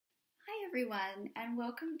everyone, and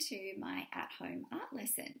welcome to my at-home art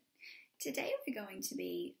lesson. Today we're going to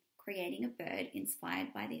be creating a bird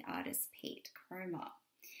inspired by the artist Pete Cromer.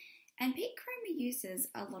 And Pete Cromer uses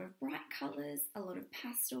a lot of bright colours, a lot of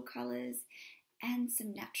pastel colours, and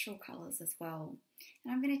some natural colours as well.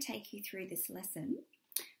 And I'm going to take you through this lesson,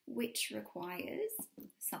 which requires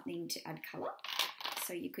something to add colour.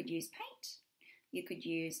 So you could use paint, you could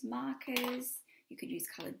use markers, you could use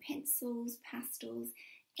coloured pencils, pastels,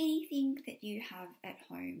 anything that you have at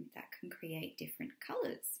home that can create different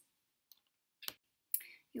colours.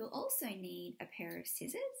 You'll also need a pair of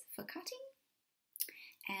scissors for cutting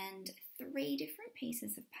and 3 different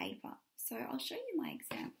pieces of paper. So I'll show you my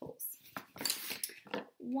examples.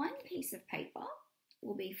 One piece of paper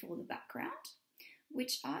will be for the background,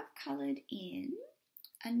 which I've coloured in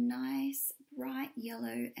a nice bright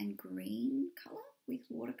yellow and green colour with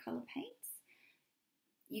watercolour paints.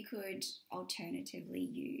 You could alternatively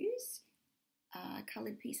use a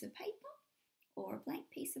coloured piece of paper or a blank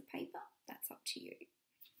piece of paper. That's up to you.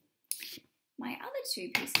 My other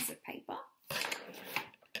 2 pieces of paper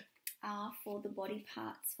are for the body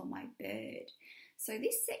parts for my bird. So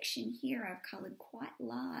this section here I've coloured quite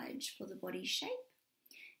large for the body shape.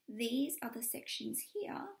 These other sections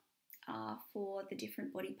here are for the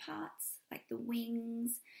different body parts, like the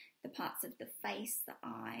wings, the parts of the face, the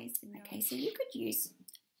eyes. Okay, so you could use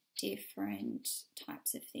different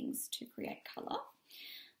types of things to create colour.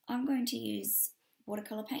 I'm going to use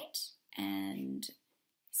watercolour paint and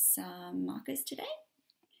some markers today.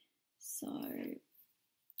 So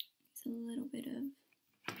it's a little bit of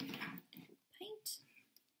paint.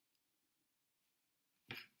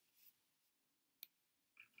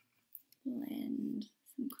 Blend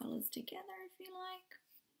some colours together if you like.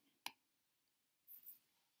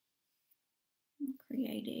 I'm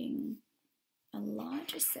creating a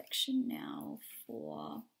larger section now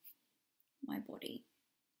for my body,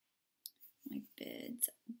 my bird's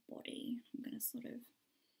body. I'm going to sort of,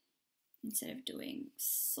 instead of doing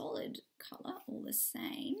solid colour all the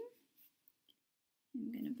same, I'm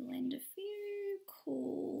going to blend a few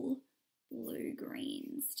cool blue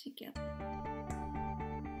greens together.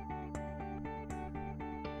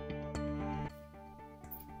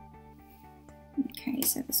 Okay,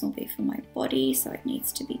 so this will be for my body, so it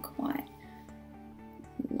needs to be quite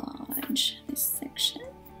large, this section.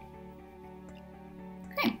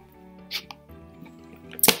 Okay.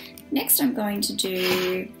 Next I'm going to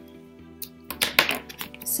do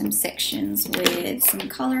some sections with some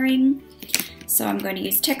colouring. So I'm going to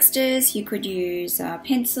use textures. You could use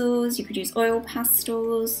pencils, you could use oil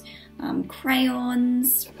pastels,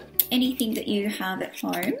 crayons, anything that you have at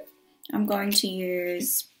home. I'm going to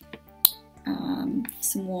use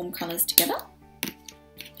some warm colours together.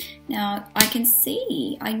 Now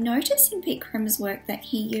I notice in Pete Cromer's work that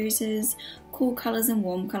he uses cool colours and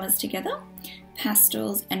warm colours together,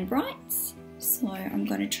 pastels and brights. So I'm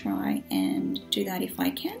going to try and do that if I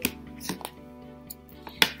can.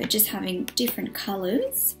 But just having different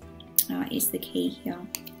colours is the key here.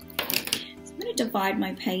 So I'm going to divide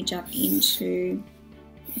my page up into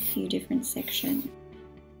a few different sections.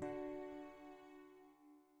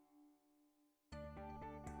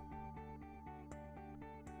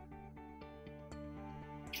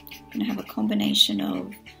 I'm going to have a combination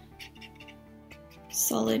of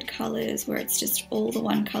solid colours where it's just all the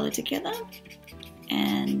one colour together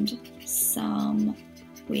and some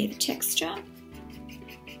with texture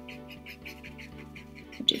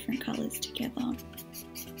of different colours together.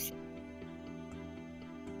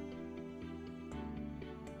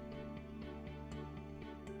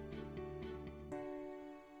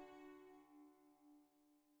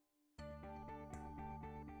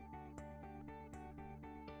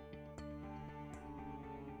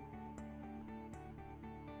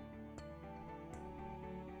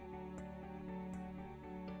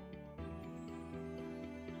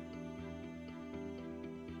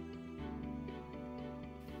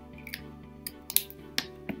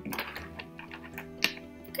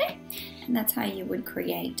 And that's how you would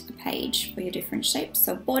create a page for your different shapes.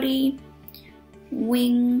 So body,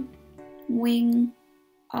 wing,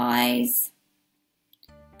 eyes,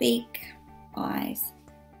 beak, eyes.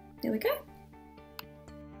 There we go.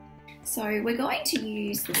 So we're going to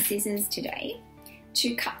use the scissors today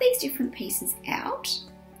to cut these different pieces out.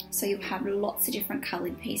 So you'll have lots of different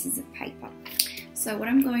coloured pieces of paper. So what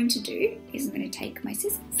I'm going to do is I'm going to take my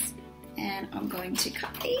scissors and I'm going to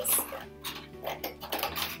cut these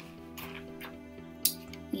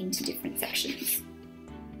into different sections.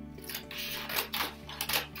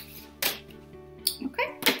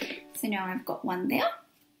 Okay, so now I've got one there.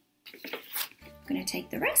 I'm going to take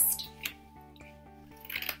the rest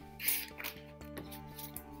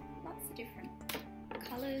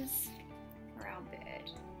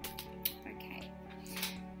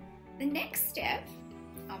The next step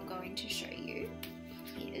I'm going to show you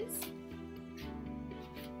is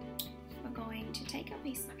we're going to take our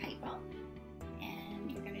piece of paper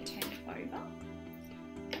and we're going to turn it over,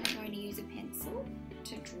 and we're going to use a pencil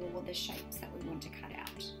to draw the shapes that we want to cut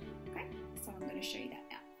out. Okay, so I'm going to show you that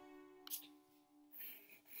now.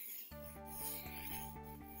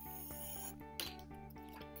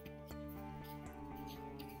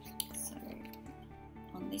 So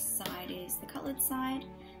on this side is the coloured side,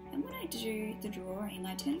 and when I do the drawing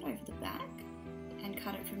I turn it over the back and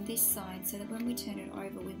cut it from this side so that when we turn it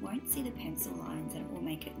over we won't see the pencil lines, and it will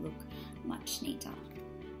make it look much neater.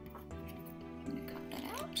 I'm going to cut that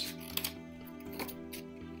out.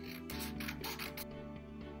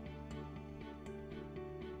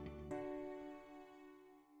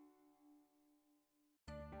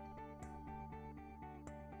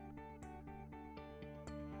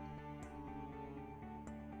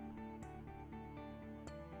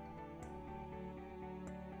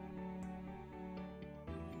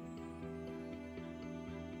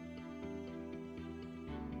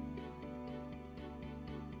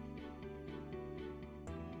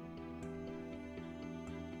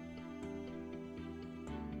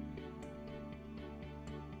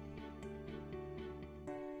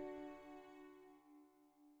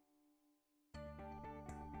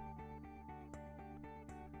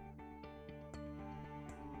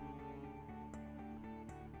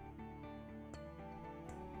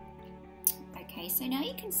 Okay, so now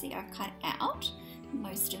you can see I've cut out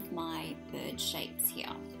most of my bird shapes here.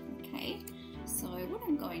 Okay, so what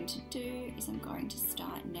I'm going to do is I'm going to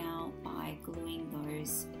start now by gluing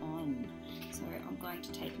those on. So I'm going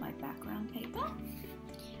to take my background paper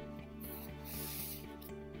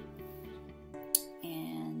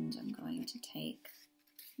and I'm going to take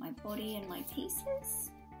my body and my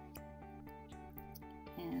pieces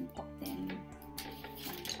and pop them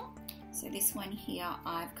on top. So this one here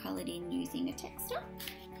I've coloured in using a texture.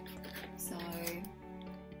 So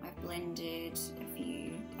I've blended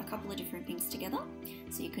a couple of different things together.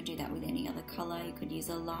 So you could do that with any other colour. You could use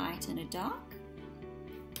a light and a dark.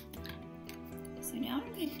 So now what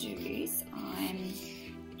I'm going to do is I'm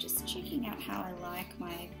just checking out how I like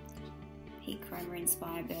my Pete Cromer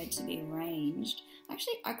inspired bird to be arranged.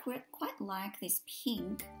 Actually, I quite like this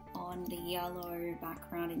pink on the yellow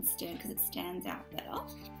background instead because it stands out better.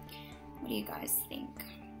 What do you guys think?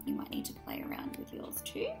 You might need to play around with yours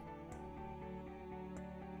too.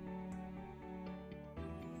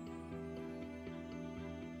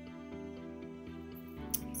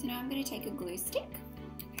 So now I'm going to take a glue stick.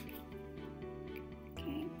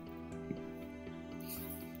 Okay.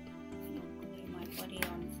 And I'll glue my body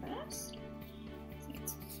on first. So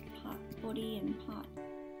it's part body and part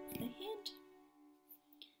the head.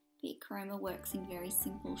 Pete Cromer works in very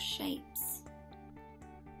simple shapes.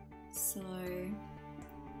 So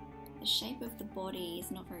the shape of the body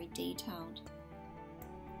is not very detailed.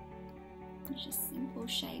 It's just simple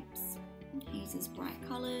shapes. He uses bright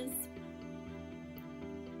colours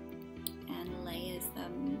and layers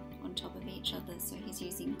them on top of each other. So he's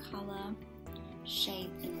using colour,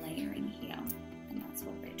 shape and layering here, and that's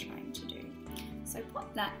what we're trying to do. So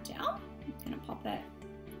pop that down. I'm going to pop it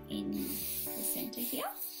in the centre here.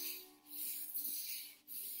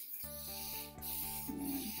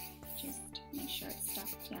 Just make sure it's stuck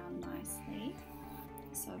down nicely.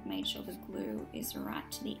 So I've made sure the glue is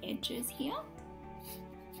right to the edges here.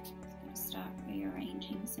 Just going to start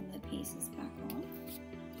rearranging some of the pieces back on.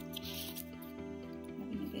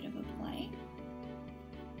 Having a bit of a play.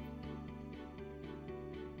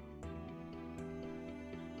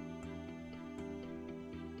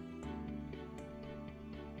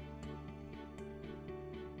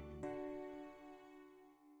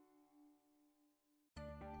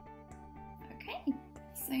 Okay,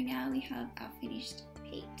 so now we have our finished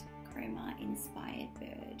Pete Cromer inspired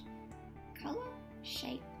bird. Colour,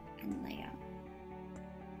 shape and layer.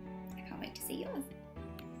 I can't wait to see yours.